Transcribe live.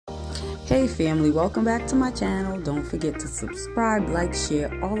Hey family, welcome back to my channel. Don't forget to subscribe, like,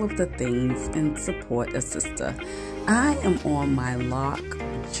 share, all of the things, and support a sister. I am on my lock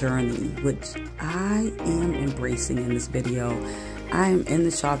journey, which I am embracing in this video. I am in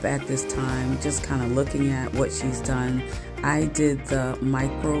the shop at this time, just kind of looking at what she's done. I did the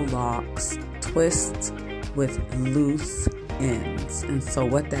Microlocs twist with loose ends. And so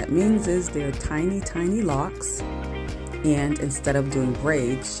what that means is they're tiny, tiny locks. And instead of doing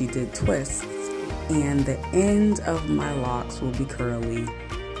braids, she did twists, and the end of my locks will be curly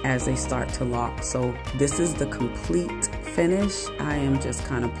as they start to lock. So this is the complete finish. I am just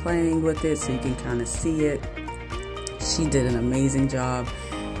kind of playing with it so you can kind of see it. She did an amazing job.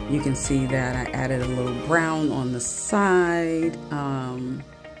 You can see that I added a little brown on the side.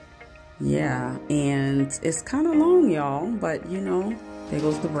 Yeah, and it's kind of long, y'all, but you know, there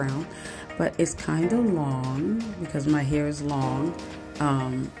goes the brown. But it's kind of long because my hair is long.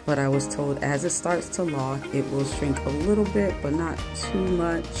 But I was told as it starts to lock, it will shrink a little bit, but not too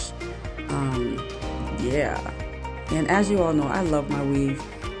much. Yeah. And as you all know, I love my weave,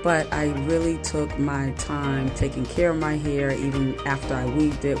 but I really took my time taking care of my hair. Even after I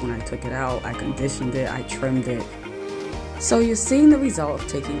weaved it, when I took it out, I conditioned it, I trimmed it. So you're seeing the result of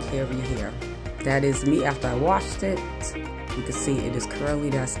taking care of your hair. That is me after I washed it. You can see it is curly.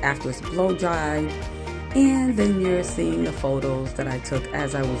 That's after it's blow dried. And then you're seeing the photos that I took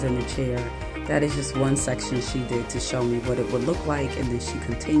as I was in the chair. That is just one section she did to show me what it would look like. And then she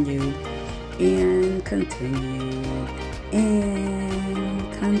continued and continued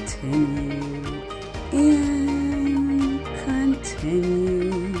and continued and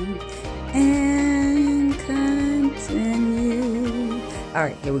continued and continued. All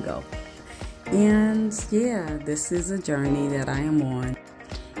right, here we go. And yeah, this is a journey that I am on.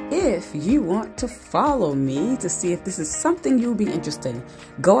 If you want to follow me to see if this is something you'll be interested in,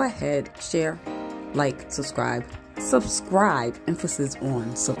 go ahead, share, like, subscribe. Subscribe, emphasis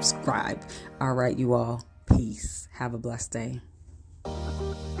on subscribe. All right, you all, peace. Have a blessed day.